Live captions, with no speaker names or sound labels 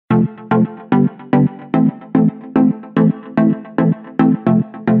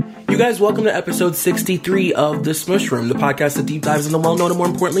You guys, welcome to episode 63 of The Smush Room, the podcast that deep dives into well-known and, more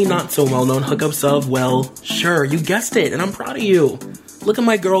importantly, not so well-known hookups of, well, sure, you guessed it, and I'm proud of you. Look at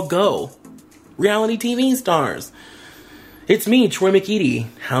my girl go. Reality TV stars. It's me, Troy McEady.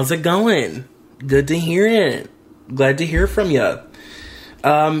 How's it going? Good to hear it. Glad to hear from you.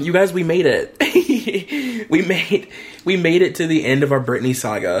 You guys, we made it. we made it to the end of our Britney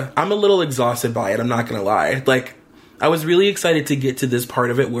saga. I'm a little exhausted by it, I'm not gonna lie. I was really excited to get to this part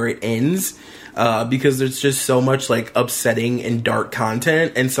of it where it ends, because there's just so much, upsetting and dark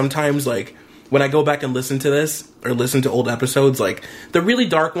content, and sometimes, when I go back and listen to this, or listen to old episodes, the really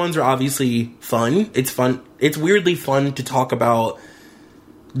dark ones are obviously fun. It's fun. It's weirdly fun to talk about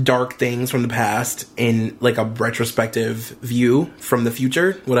dark things from the past in, a retrospective view from the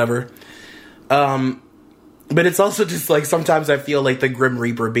future, whatever. But it's also just, sometimes I feel like the Grim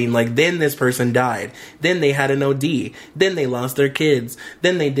Reaper being then this person died, then they had an OD, then they lost their kids,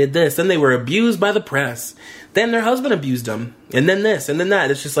 then they did this, then they were abused by the press, then their husband abused them, and then this, and then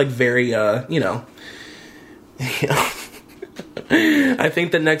that. It's just, very, I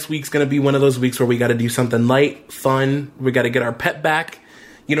think that next week's gonna be one of those weeks where we gotta do something light, fun, we gotta get our pep back,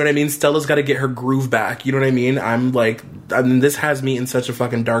 you know what I mean? Stella's gotta get her groove back, you know what I mean? This has me in such a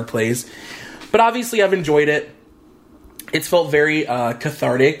fucking dark place. But obviously, I've enjoyed it. It's felt very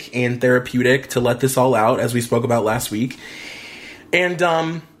cathartic and therapeutic to let this all out, as we spoke about last week. And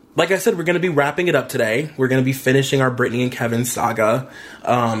like I said, we're going to be wrapping it up today. We're going to be finishing our Britney and Kevin saga.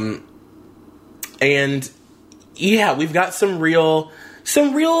 And yeah, we've got some real,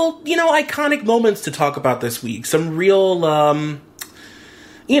 iconic moments to talk about this week. Some real, when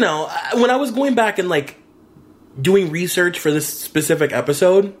I was going back and doing research for this specific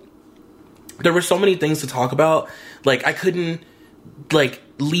episode, there were so many things to talk about. I couldn't,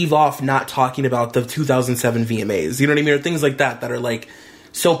 leave off not talking about the 2007 VMAs. You know what I mean? Or things like that are,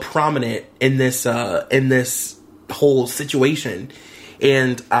 so prominent in this whole situation.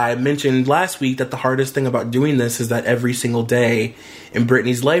 And I mentioned last week that the hardest thing about doing this is that every single day in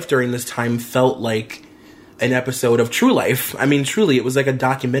Britney's life during this time felt like an episode of True Life. I mean, truly, it was like a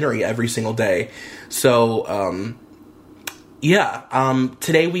documentary every single day. So,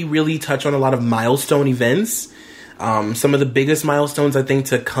 today we really touch on a lot of milestone events. Some of the biggest milestones, I think,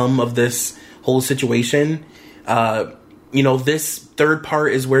 to come of this whole situation. This third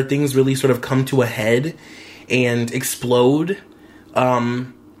part is where things really sort of come to a head and explode.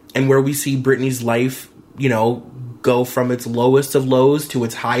 And where we see Britney's life, go from its lowest of lows to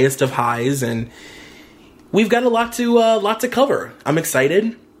its highest of highs. And we've got a lot to cover. I'm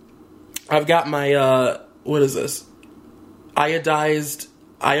excited. I've got my, what is this? Ionized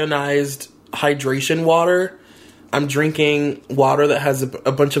hydration water. I'm drinking water that has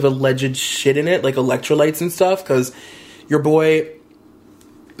a bunch of alleged shit in it, like electrolytes and stuff, because your boy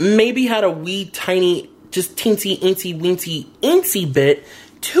maybe had a wee tiny, just teensy, incy bit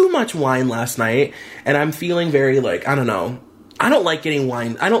too much wine last night, and I'm feeling very, I don't know. I don't like getting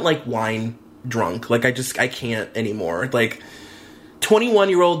wine. I don't like wine drunk. I can't anymore.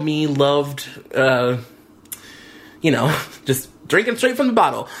 21-year-old me loved, just drinking straight from the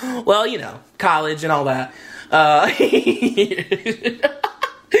bottle. Well, college and all that. I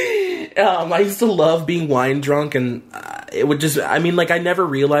used to love being wine drunk, and it would just, I never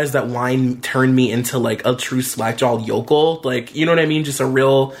realized that wine turned me into, a true slack-jawed yokel. You know what I mean? Just a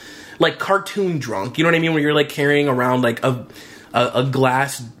real, cartoon drunk. You know what I mean? Where you're, carrying around, a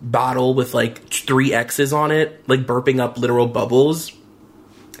glass bottle with, 3 X's on it, burping up literal bubbles.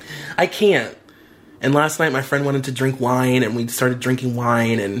 I can't. And last night, my friend wanted to drink wine, and we started drinking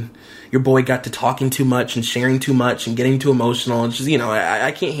wine, and your boy got to talking too much and sharing too much and getting too emotional. It's just,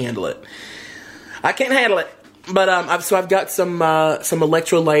 I can't handle it. I can't handle it. But I've got some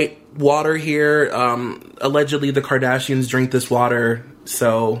electrolyte water here. Allegedly, the Kardashians drink this water,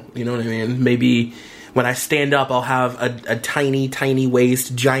 so you know what I mean. Maybe when I stand up, I'll have a tiny, tiny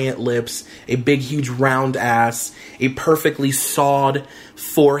waist, giant lips, a big, huge, round ass, a perfectly sawed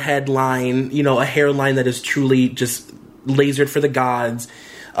forehead line, a hairline that is truly just lasered for the gods,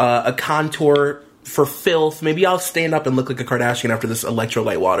 a contour for filth. Maybe I'll stand up and look like a Kardashian after this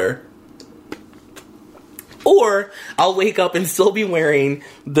electrolyte water. Or I'll wake up and still be wearing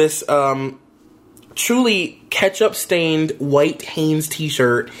this truly ketchup-stained white Hanes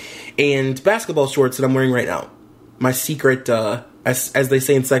t-shirt and basketball shorts that I'm wearing right now. My secret, as they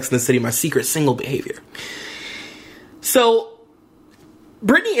say in Sex and the City, my secret single behavior. So,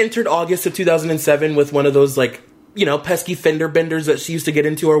 Britney entered August of 2007 with one of those, pesky fender benders that she used to get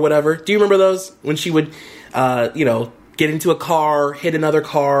into or whatever. Do you remember those? When she would, get into a car, hit another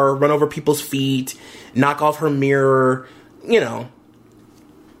car, run over people's feet, knock off her mirror,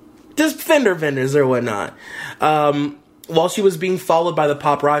 just fender benders or whatnot. While she was being followed by the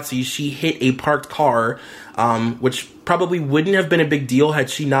paparazzi, she hit a parked car, which probably wouldn't have been a big deal had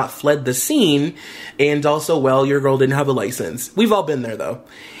she not fled the scene. And also, well, your girl didn't have a license. We've all been there, though.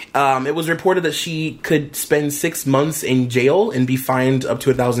 It was reported that she could spend 6 months in jail and be fined up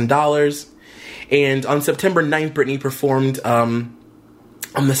to $1,000. And on September 9th, Britney performed on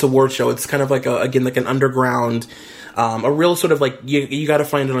this award show. It's kind of like, an underground, a real sort of like, you got to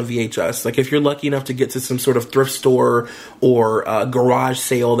find it on VHS. Like, if you're lucky enough to get to some sort of thrift store or garage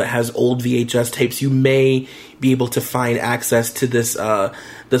sale that has old VHS tapes, you may be able to find access to this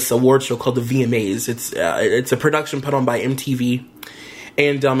award show called the VMAs. It's a production put on by MTV.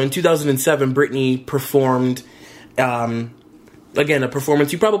 And in 2007, Britney performed, again, a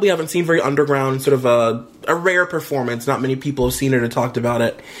performance you probably haven't seen, very underground, sort of a rare performance. Not many people have seen it or talked about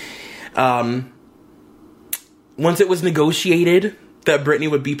it. Once it was negotiated that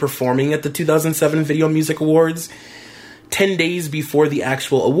Britney would be performing at the 2007 Video Music Awards, 10 days before the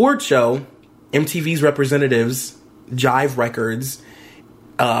actual award show, MTV's representatives, Jive Records,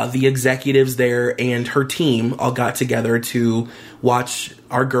 the executives there, and her team all got together to watch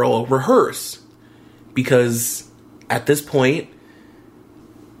our girl rehearse. Because at this point,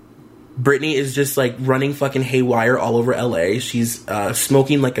 Britney is just like running fucking haywire all over LA. She's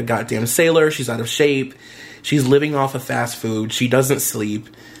smoking like a goddamn sailor. She's out of shape. She's living off of fast food. She doesn't sleep.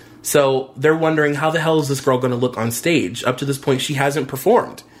 So they're wondering, how the hell is this girl going to look on stage? Up to this point, she hasn't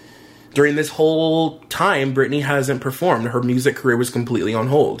performed. During this whole time, Britney hasn't performed. Her music career was completely on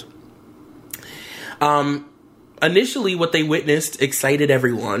hold. Initially, what they witnessed excited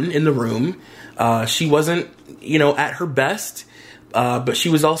everyone in the room. She wasn't, at her best, but she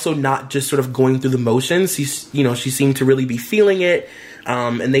was also not just sort of going through the motions. She seemed to really be feeling it.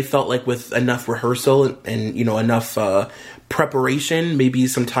 And they felt like with enough rehearsal and enough preparation, maybe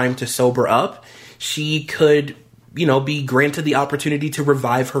some time to sober up, she could be granted the opportunity to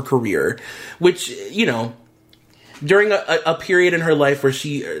revive her career, which, during a period in her life where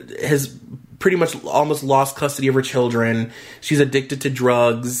she has pretty much almost lost custody of her children, she's addicted to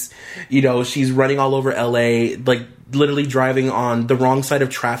drugs, she's running all over LA, like literally driving on the wrong side of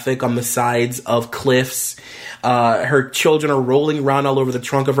traffic on the sides of cliffs. Her children are rolling around all over the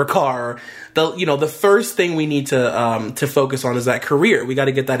trunk of her car. The first thing we need to focus on is that career. We got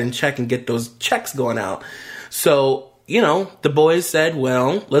to get that in check and get those checks going out. So, the boys said,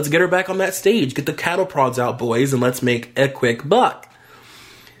 well, let's get her back on that stage. Get the cattle prods out, boys, and let's make a quick buck.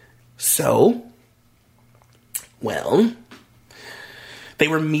 So, well, they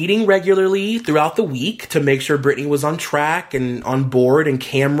were meeting regularly throughout the week to make sure Britney was on track and on board and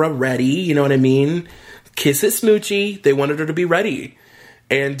camera ready. You know what I mean? Kiss it, Smoochie. They wanted her to be ready.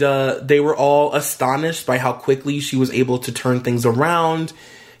 And they were all astonished by how quickly she was able to turn things around.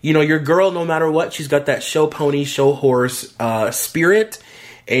 Your girl, no matter what, she's got that show pony, show horse spirit.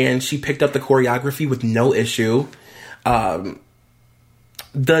 And she picked up the choreography with no issue.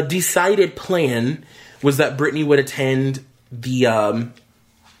 The decided plan was that Britney would attend the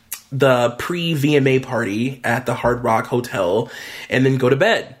pre-VMA party at the Hard Rock Hotel and then go to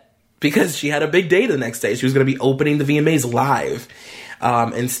bed because she had a big day the next day. She was going to be opening the VMAs live.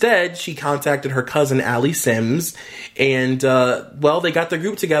 Instead, she contacted her cousin, Allie Sims, and, they got the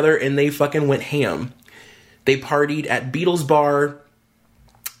group together and they fucking went ham. They partied at Beatles Bar,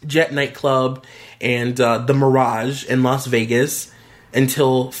 Jet Nightclub, and the Mirage in Las Vegas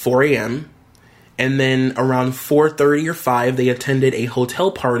until 4 a.m., and then around 4:30 or 5, they attended a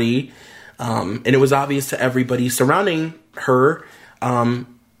hotel party, and it was obvious to everybody surrounding her, that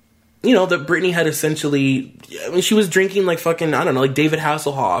Britney had essentially, she was drinking like fucking, I don't know, like David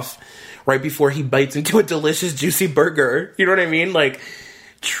Hasselhoff right before he bites into a delicious, juicy burger. You know what I mean? Like,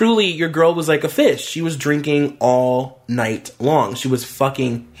 truly, your girl was like a fish. She was drinking all night long. She was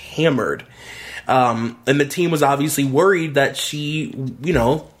fucking hammered. And the team was obviously worried that she,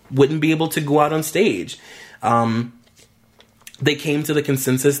 wouldn't be able to go out on stage. They came to the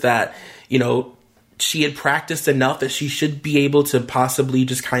consensus that, she had practiced enough that she should be able to possibly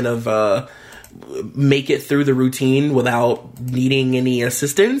just kind of make it through the routine without needing any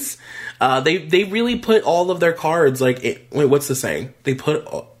assistance. They really put all of their cards, wait, what's the saying? They put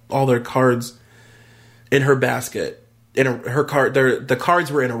all their cards in her basket. The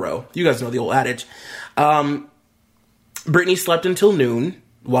cards were in a row. You guys know the old adage. Britney slept until noon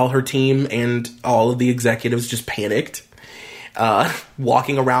while her team and all of the executives just panicked.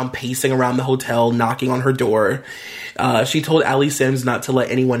 Walking around, pacing around the hotel, knocking on her door. She told Allie Sims not to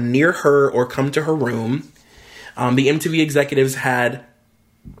let anyone near her or come to her room. The MTV executives had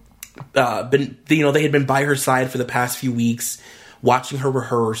they had been by her side for the past few weeks, watching her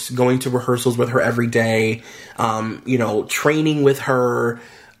rehearse, going to rehearsals with her every day, training with her,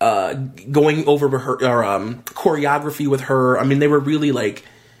 going over choreography with her. I mean, they were really like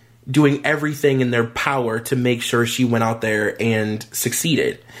doing everything in their power to make sure she went out there and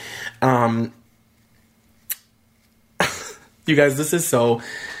succeeded. You guys, this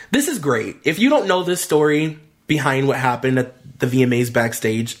is great. If you don't know this story behind what happened at the VMAs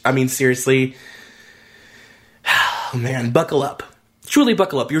backstage, I mean, seriously, oh man, buckle up. Truly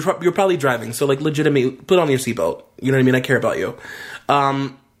buckle up. You're probably driving, so like legitimately put on your seatbelt. You know what I mean? I care about you.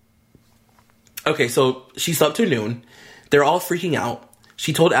 Okay, so she slept till noon. They're all freaking out.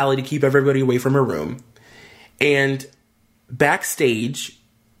 She told Allie to keep everybody away from her room. And backstage,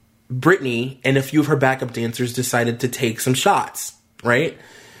 Britney and a few of her backup dancers decided to take some shots, right?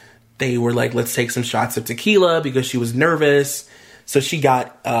 They were like, let's take some shots of tequila because she was nervous. So she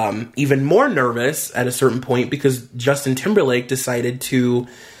got even more nervous at a certain point because Justin Timberlake decided to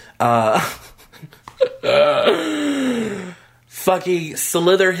fucking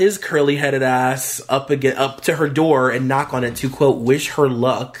slither his curly-headed ass up to her door and knock on it to, quote, wish her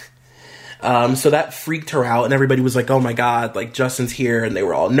luck. So that freaked her out, and everybody was like, oh my god, like, Justin's here, and they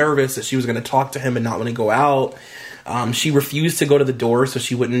were all nervous that she was going to talk to him and not want to go out. She refused to go to the door so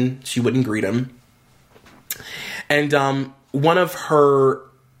she wouldn't greet him. And one of her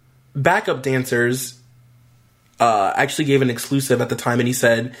backup dancers actually gave an exclusive at the time, and he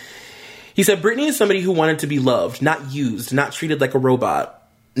said, Britney is somebody who wanted to be loved, not used, not treated like a robot,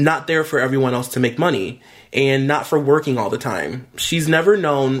 not there for everyone else to make money, and not for working all the time. She's never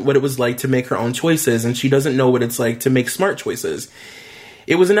known what it was like to make her own choices, and she doesn't know what it's like to make smart choices.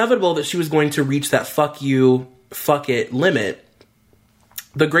 It was inevitable that she was going to reach that fuck you, fuck it limit.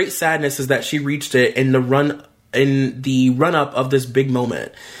 The great sadness is that she reached it in the run-up of this big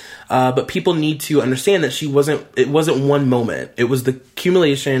moment. But people need to understand that it wasn't one moment. It was the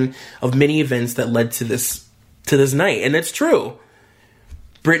accumulation of many events that led to this night. And it's true.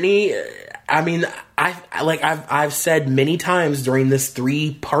 Britney, I mean, I've said many times during this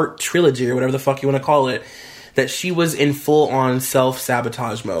 3-part trilogy or whatever the fuck you want to call it, that she was in full-on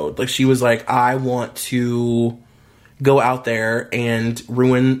self-sabotage mode. Like, she was like, I want to go out there and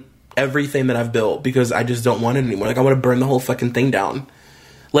ruin everything that I've built because I just don't want it anymore. Like, I want to burn the whole fucking thing down.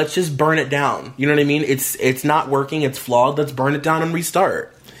 Let's just burn it down. You know what I mean? It's not working. It's flawed. Let's burn it down and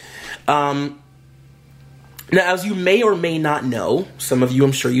restart. Now, as you may or may not know, some of you,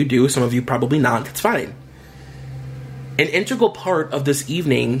 I'm sure you do, some of you probably not, it's fine. An integral part of this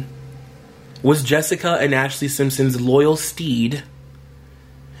evening was Jessica and Ashley Simpson's loyal steed.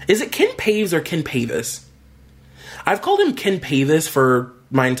 Is it Ken Paves or Ken Pavis? I've called him Ken Pavis for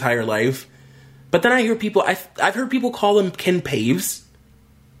my entire life, but then I hear people, I've heard people call him Ken Paves.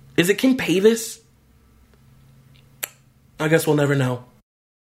 Is it Ken Pavis? I guess we'll never know.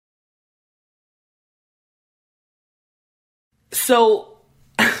 So,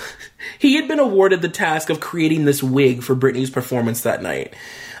 he had been awarded the task of creating this wig for Britney's performance that night.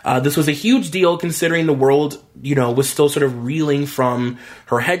 This was a huge deal considering the world, was still sort of reeling from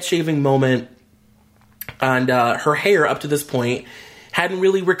her head shaving moment, and her hair up to this point hadn't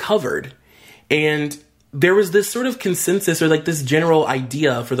really recovered. And there was this sort of consensus or like this general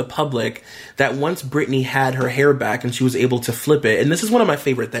idea for the public that once Britney had her hair back and she was able to flip it, and this is one of my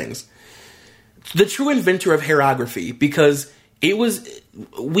favorite things, the true inventor of hairography, because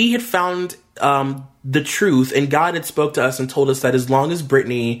we had found the truth, and God had spoke to us and told us that as long as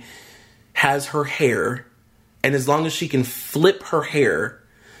Britney has her hair and as long as she can flip her hair,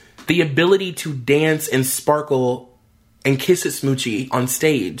 the ability to dance and sparkle and kiss it smoochy on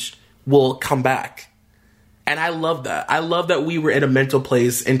stage will come back. And I love that. I love that we were in a mental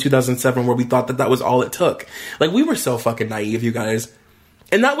place in 2007 where we thought that was all it took. Like, we were so fucking naive, you guys.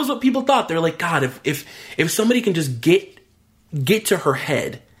 And that was what people thought. They're like, God, if somebody can just get to her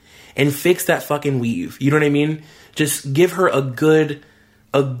head and fix that fucking weave, you know what I mean? Just give her a good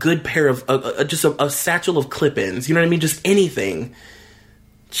pair of, just a satchel of clip-ins, you know what I mean? Just anything.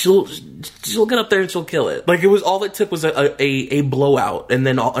 She'll get up there and she'll kill it. Like, all it took was a blowout, and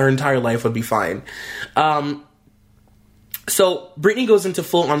then her entire life would be fine. So Britney goes into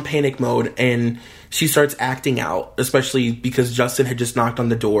full-on panic mode, and she starts acting out, especially because Justin had just knocked on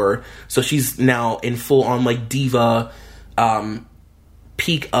the door. So she's now in full-on, like, diva,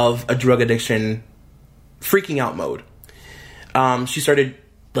 peak of a drug addiction, freaking out mode. She started,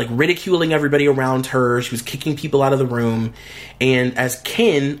 like, ridiculing everybody around her. She was kicking people out of the room. And as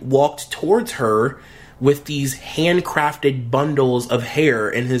Ken walked towards her with these handcrafted bundles of hair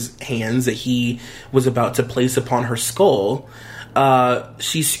in his hands that he was about to place upon her skull,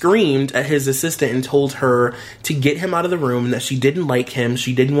 she screamed at his assistant and told her to get him out of the room, and that she didn't like him.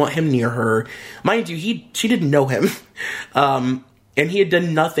 She didn't want him near her. Mind you, she didn't know him. And he had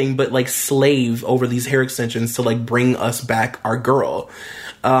done nothing but, like, slave over these hair extensions to, like, bring us back our girl.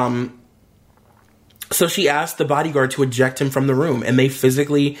 So she asked the bodyguard to eject him from the room, and they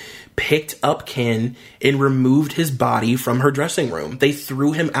physically picked up Ken and removed his body from her dressing room. They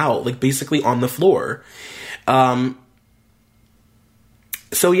threw him out, like, basically on the floor.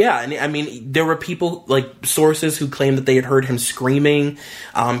 So yeah, and I mean, there were people, like, sources who claimed that they had heard him screaming.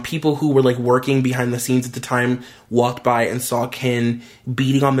 People who were, like, working behind the scenes at the time walked by and saw Ken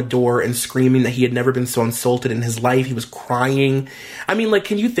beating on the door and screaming that he had never been so insulted in his life. He was crying. I mean, like,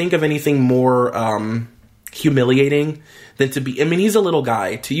 can you think of anything more humiliating than to be... I mean, he's a little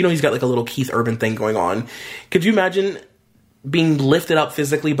guy, too. You know, he's got, like, a little Keith Urban thing going on. Could you imagine being lifted up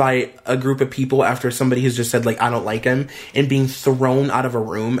physically by a group of people after somebody has just said, like, I don't like him, and being thrown out of a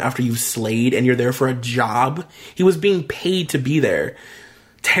room after you've slayed and you're there for a job? He was being paid to be there.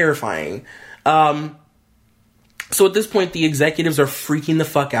 Terrifying. So at this point, the executives are freaking the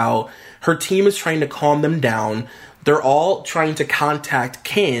fuck out. Her team is trying to calm them down. They're all trying to contact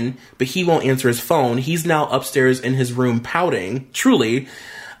Ken, but he won't answer his phone. He's now upstairs in his room pouting, truly.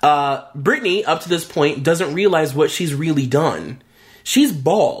 Britney, up to this point, doesn't realize what she's really done. She's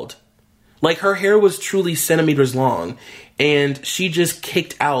bald. Like, her hair was truly centimeters long, and she just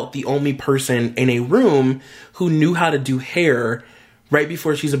kicked out the only person in a room who knew how to do hair right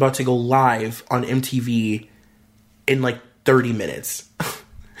before she's about to go live on MTV in, like, 30 minutes.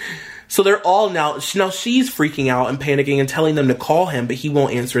 So they're all now she's freaking out and panicking and telling them to call him, but he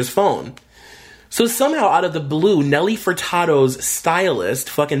won't answer his phone. So somehow, out of the blue, Nelly Furtado's stylist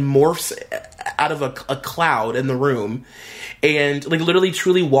fucking morphs out of a cloud in the room and, like, literally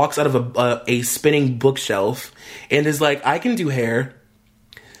truly walks out of a spinning bookshelf and is like, I can do hair.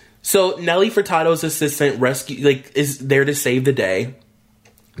 So Nelly Furtado's assistant is there to save the day.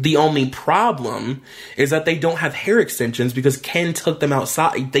 The only problem is that they don't have hair extensions because Ken took them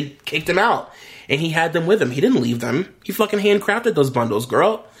outside. They kicked him out and he had them with him. He didn't leave them. He fucking handcrafted those bundles,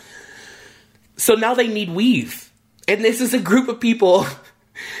 girl. So now they need weave. And this is a group of people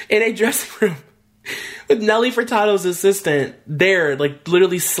in a dressing room with Nelly Furtado's assistant there, like,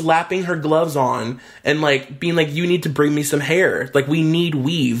 literally slapping her gloves on and, like, being like, you need to bring me some hair. Like, we need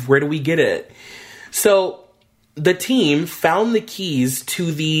weave. Where do we get it? So the team found the keys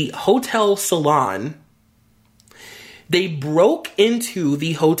to the hotel salon. They broke into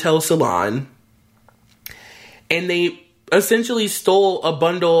the hotel salon and they essentially stole a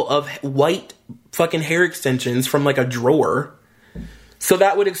bundle of white fucking hair extensions from, like, a drawer. So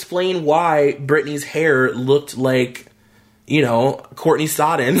that would explain why Britney's hair looked like, you know, Courtney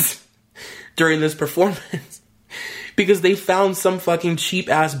Stodden's during this performance. Because they found some fucking cheap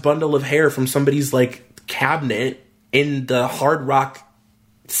ass bundle of hair from somebody's, like, cabinet in the Hard Rock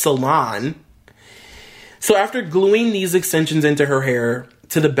salon. So after gluing these extensions into her hair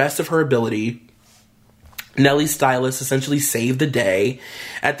to the best of her ability, Nelly's stylist essentially saved the day.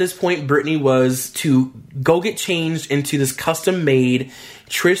 At this point, Britney was to go get changed into this custom-made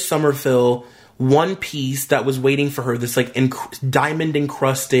Trish Summerfield one piece that was waiting for her. This, like,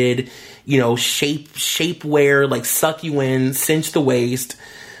 diamond-encrusted, you know, shapewear, like, suck you in, cinch the waist,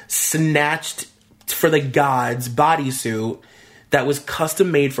 snatched for the gods bodysuit that was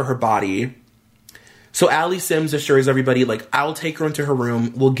custom-made for her body. So Allie Sims assures everybody, like, I'll take her into her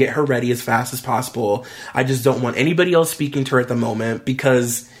room. We'll get her ready as fast as possible. I just don't want anybody else speaking to her at the moment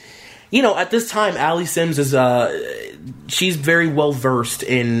because, you know, at this time, Allie Sims is, she's very well versed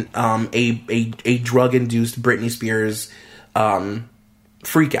in a drug-induced Britney Spears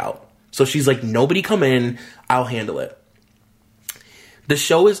freak out. So she's like, nobody come in. I'll handle it. The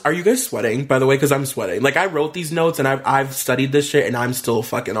show is... Are you guys sweating, by the way? Because I'm sweating. Like, I wrote these notes and I've studied this shit and I'm still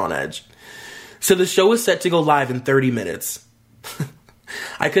fucking on edge. So the show is set to go live in 30 minutes.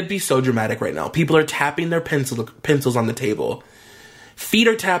 I could be so dramatic right now. People are tapping their pencils on the table. Feet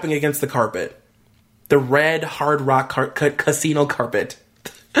are tapping against the carpet. The red Hard Rock casino carpet.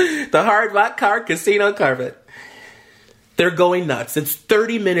 The Hard Rock casino carpet. They're going nuts. It's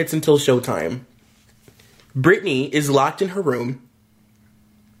 30 minutes until showtime. Britney is locked in her room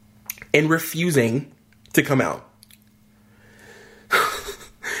and refusing to come out.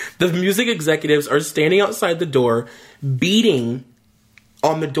 The music executives are standing outside the door, beating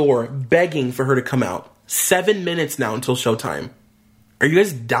on the door, begging for her to come out. 7 minutes now until showtime. Are you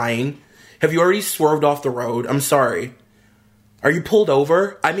guys dying? Have you already swerved off the road? I'm sorry. Are you pulled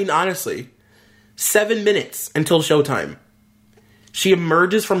over? I mean, honestly. 7 minutes until showtime. She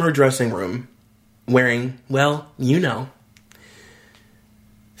emerges from her dressing room wearing, well, you know,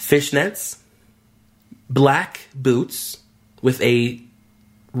 fishnets, black boots with a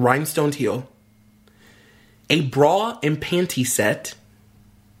rhinestone heel, a bra and panty set,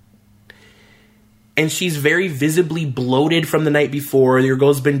 and she's very visibly bloated from the night before. Your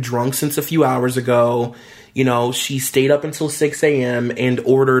girl's been drunk since a few hours ago. You know, she stayed up until 6 a.m. and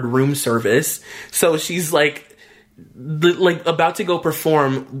ordered room service. So she's like about to go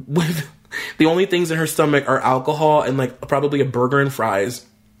perform with the only things in her stomach are alcohol and like probably a burger and fries.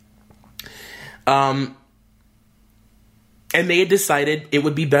 And they had decided it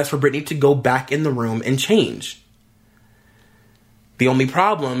would be best for Britney to go back in the room and change. The only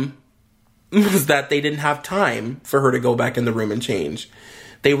problem was that they didn't have time for her to go back in the room and change.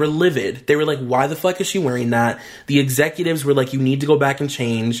 They were livid. They were like, why the fuck is she wearing that? The executives were like, you need to go back and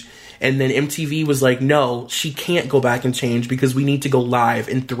change. And then MTV was like, no, she can't go back and change because we need to go live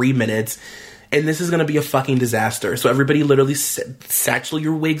in 3 minutes. And this is going to be a fucking disaster. So everybody literally satchel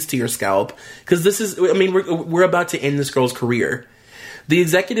your wigs to your scalp. Because this is, I mean, we're about to end this girl's career. The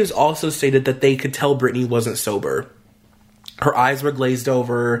executives also stated that they could tell Britney wasn't sober. Her eyes were glazed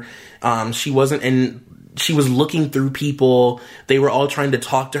over. She was looking through people. They were all trying to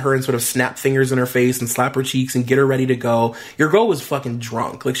talk to her and sort of snap fingers in her face and slap her cheeks and get her ready to go. Your girl was fucking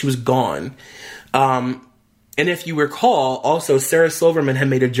drunk. Like, she was gone. And if you recall, also, Sarah Silverman had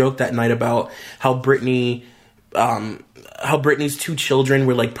made a joke that night about how Britney's 2 children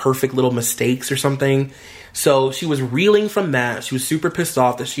were like perfect little mistakes or something. So she was reeling from that. She was super pissed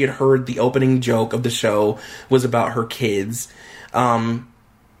off that she had heard the opening joke of the show was about her kids.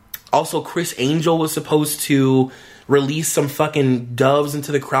 Also, Chris Angel was supposed to release some fucking doves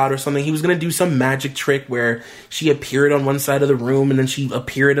into the crowd or something. He was going to do some magic trick where she appeared on one side of the room and then she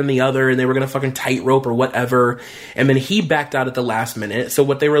appeared on the other and they were going to fucking tightrope or whatever. And then he backed out at the last minute. So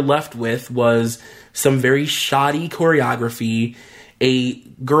what they were left with was some very shoddy choreography, a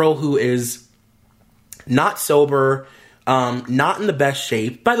girl who is not sober, not in the best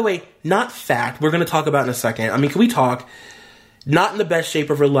shape. By the way, not fat. We're going to talk about in a second. I mean, can we talk? Not in the best shape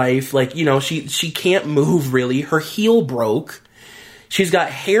of her life. Like, you know, she can't move really. Her heel broke. She's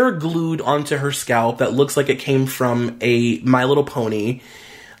got hair glued onto her scalp that looks like it came from a My Little Pony.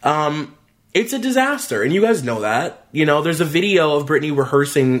 It's a disaster, and you guys know that. You know, there's a video of Britney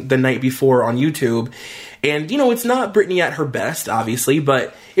rehearsing the night before on YouTube, and, you know, it's not Britney at her best, obviously,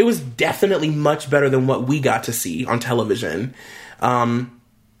 but it was definitely much better than what we got to see on television.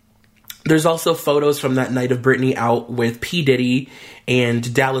 There's also photos from that night of Britney out with P. Diddy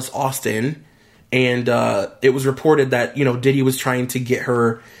and Dallas Austin, and it was reported that, you know, Diddy was trying to get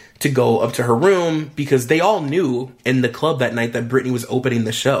her to go up to her room because they all knew in the club that night that Britney was opening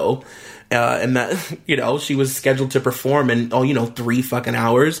the show, and that, you know, she was scheduled to perform in, 3 fucking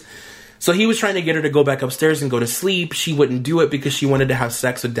hours. So he was trying to get her to go back upstairs and go to sleep. She wouldn't do it because she wanted to have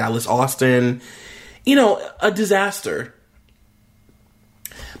sex with Dallas Austin. You know, a disaster.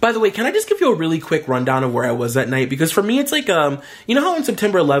 By the way, can I just give you a really quick rundown of where I was that night? Because for me, it's like, you know how on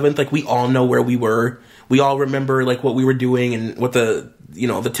September 11th, like, we all know where we were. We all remember, like, what we were doing and what the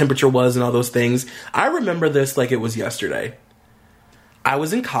temperature was and all those things. I remember this like it was yesterday. I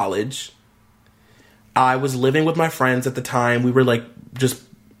was in college. I was living with my friends at the time. We were, like, just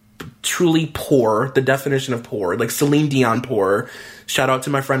truly poor. The definition of poor. Like, Celine Dion poor. Shout out to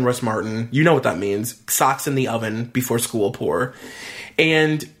my friend Russ Martin. You know what that means. Socks in the oven before school poor.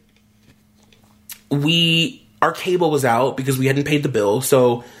 And our cable was out because we hadn't paid the bill.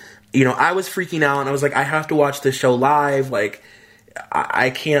 So, you know, I was freaking out and I was like, I have to watch this show live. Like,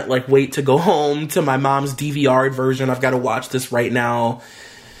 I can't, like, wait to go home to my mom's DVR'd version. I've got to watch this right now.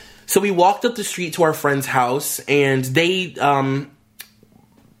 So we walked up the street to our friend's house, and the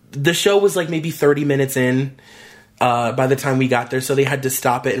show was like maybe 30 minutes in by the time we got there. So they had to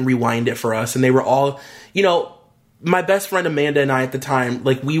stop it and rewind it for us. And they were all, you know, my best friend Amanda and I at the time,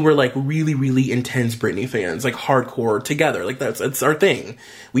 like, we were like really, really intense Britney fans, like hardcore together. Like, that's our thing.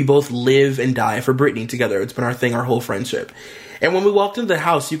 We both live and die for Britney together. It's been our thing, our whole friendship. And when we walked into the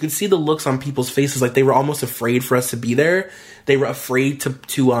house, you could see the looks on people's faces. Like, they were almost afraid for us to be there. They were afraid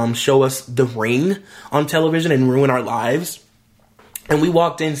to show us The Ring on television and ruin our lives. And we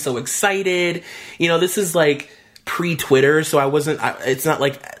walked in so excited. You know, this is like pre-Twitter, so it's not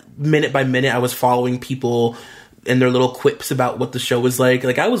like minute by minute I was following people and their little quips about what the show was like.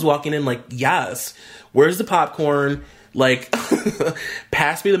 Like, I was walking in like, yes, where's the popcorn? Like,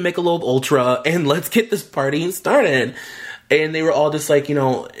 pass me the Michelob Ultra and let's get this party started. And they were all just like, you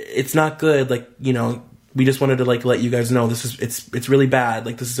know, it's not good. Like, you know, we just wanted to, like, let you guys know it's really bad.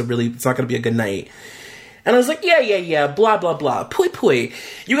 Like, it's not going to be a good night. And I was like, yeah, blah, blah, blah. Pui.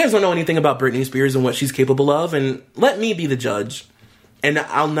 You guys don't know anything about Britney Spears and what she's capable of, and let me be the judge. And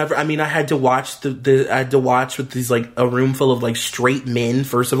I had to watch I had to watch with these, like, a room full of, like, straight men,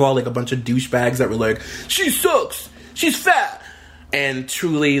 first of all, like, a bunch of douchebags that were like, she sucks, she's fat. And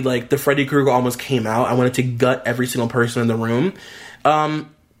truly, like, the Freddy Krueger almost came out. I wanted to gut every single person in the room. And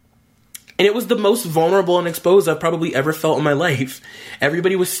it was the most vulnerable and exposed I've probably ever felt in my life.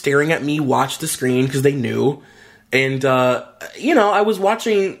 Everybody was staring at me, watch the screen, because they knew. And, I was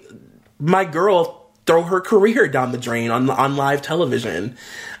watching my girl throw her career down the drain on live television.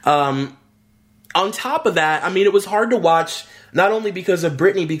 On top of that, I mean, it was hard to watch, not only because of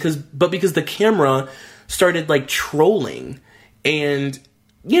Britney, but because the camera started, like, trolling. And,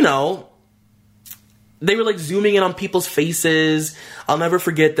 they were, like, zooming in on people's faces. I'll never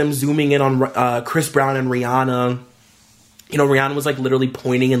forget them zooming in on Chris Brown and Rihanna. Rihanna was, like, literally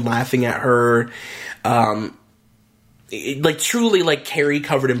pointing and laughing at her. Truly, like, Carrie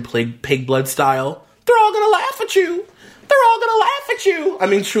covered in pig blood style. They're all gonna laugh at you. They're all gonna laugh at you. I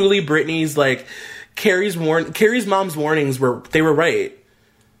mean, truly, Britney's, like, Carrie's mom's warnings were right.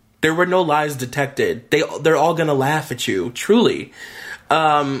 There were no lies detected. They're all gonna laugh at you. Truly.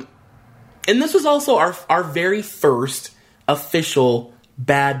 And this was also our very first official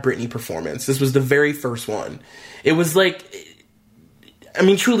Bad Britney performance. This was the very first one. It was like, I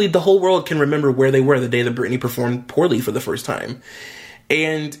mean, truly, the whole world can remember where they were the day that Britney performed poorly for the first time.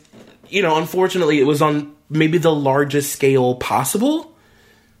 And, unfortunately, it was on maybe the largest scale possible.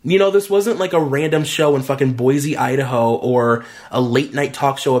 This wasn't like a random show in fucking Boise, Idaho, or a late night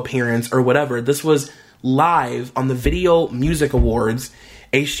talk show appearance or whatever. This was live on the Video Music Awards,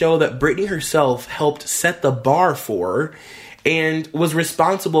 a show that Britney herself helped set the bar for and was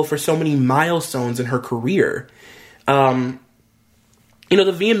responsible for so many milestones in her career. The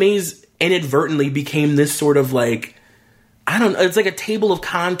VMAs inadvertently became this sort of, like, I don't know, it's like a table of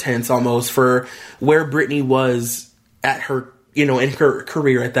contents almost for where Britney was at her, in her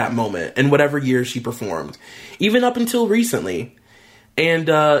career at that moment and whatever year she performed, even up until recently. And,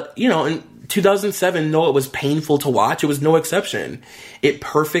 in 2007, though it was painful to watch, it was no exception. It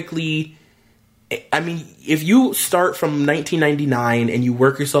perfectly, I mean, if you start from 1999 and you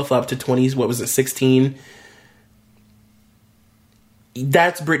work yourself up to 16,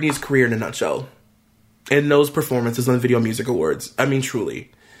 that's Britney's career in a nutshell. And those performances on the Video Music Awards. I mean,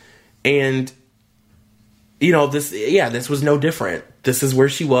 truly. And, this was no different. This is where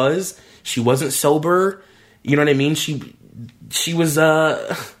she was. She wasn't sober. You know what I mean? She was,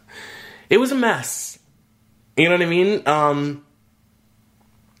 it was a mess. You know what I mean?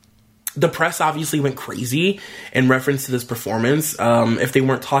 The press obviously went crazy in reference to this performance. If they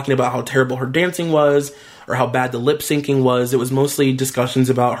weren't talking about how terrible her dancing was or how bad the lip syncing was, it was mostly discussions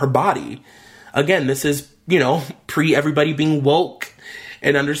about her body. Again, this is, pre everybody being woke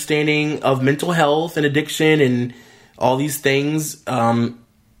and understanding of mental health and addiction and all these things.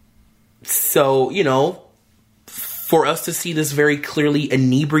 So, for us to see this very clearly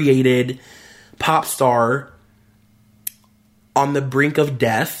inebriated pop star on the brink of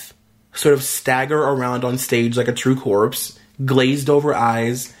death, sort of stagger around on stage like a true corpse, glazed over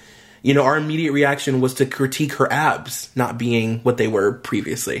eyes, our immediate reaction was to critique her abs not being what they were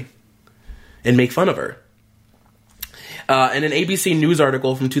previously and make fun of her. In an ABC News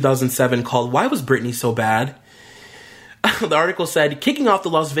article from 2007 called "Why Was Britney So Bad?" the article said, kicking off the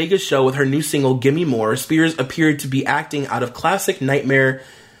Las Vegas show with her new single "Gimme More," Spears appeared to be acting out of the classic nightmare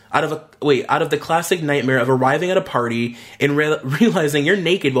of arriving at a party and realizing you're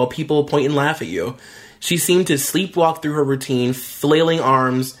naked while people point and laugh at you. She seemed to sleepwalk through her routine, flailing her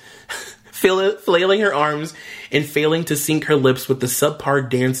arms and failing to sync her lips with the subpar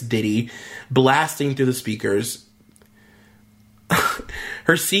dance ditty blasting through the speakers.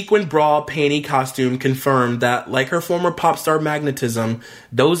 Her sequin bra panty costume confirmed that, like her former pop star magnetism,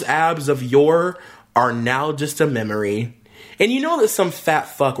 those abs of yore are now just a memory. And you know that some fat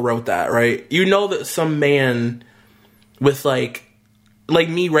fuck wrote that, right? You know that some man with, like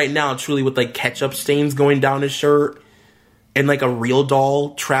me right now, truly with, like, ketchup stains going down his shirt and, like, a real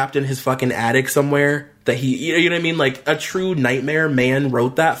doll trapped in his fucking attic somewhere that you know what I mean? Like, a true nightmare man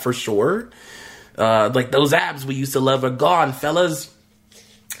wrote that for sure. Like, those abs we used to love are gone, fellas.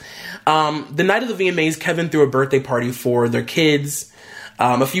 The night of the VMAs, Kevin threw a birthday party for their kids.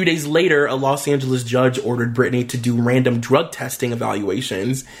 A few days later, a Los Angeles judge ordered Britney to do random drug testing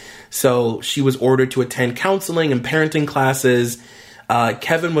evaluations. So she was ordered to attend counseling and parenting classes.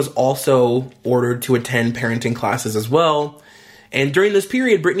 Kevin was also ordered to attend parenting classes as well. And during this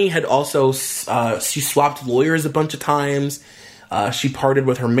period, Britney had also, she swapped lawyers a bunch of times. She parted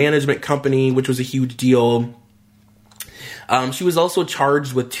with her management company, which was a huge deal. She was also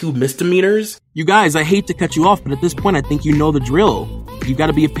charged with 2 misdemeanors. You guys, I hate to cut you off, but at this point, I think you know the drill. you got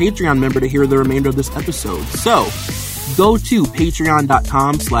to be a Patreon member to hear the remainder of this episode. So go to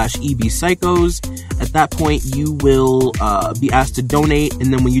patreon.com/ebpsychos. At that point, you will be asked to donate.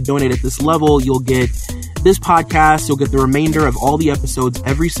 And then when you donate at this level, you'll get this podcast. You'll get the remainder of all the episodes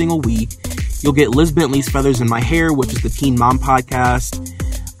every single week. You'll get Liz Bentley's Feathers in My Hair, which is the Teen Mom podcast.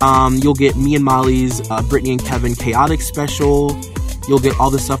 You'll get me and Molly's Britney and Kevin Chaotic special. You'll get all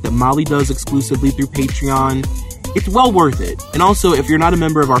the stuff that Molly does exclusively through Patreon. It's well worth it. And also, if you're not a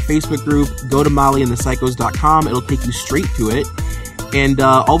member of our Facebook group, go to mollyandthepsychos.com. It'll take you straight to it. And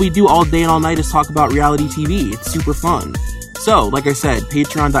all we do all day and all night is talk about reality TV. It's super fun. So, like I said,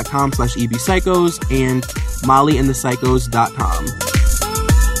 patreon.com/ebpsychos and mollyandthepsychos.com.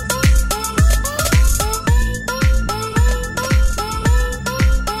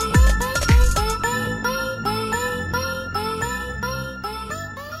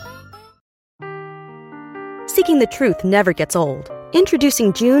 Seeking the truth never gets old.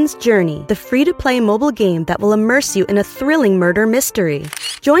 Introducing June's Journey, the free-to-play mobile game that will immerse you in a thrilling murder mystery.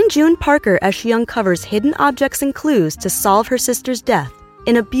 Join June Parker as she uncovers hidden objects and clues to solve her sister's death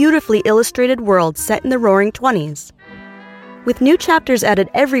in a beautifully illustrated world set in the Roaring '20s. With new chapters added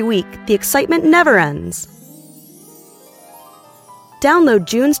every week, the excitement never ends. Download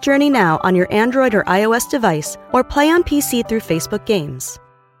June's Journey now on your Android or iOS device, or play on PC through Facebook Games.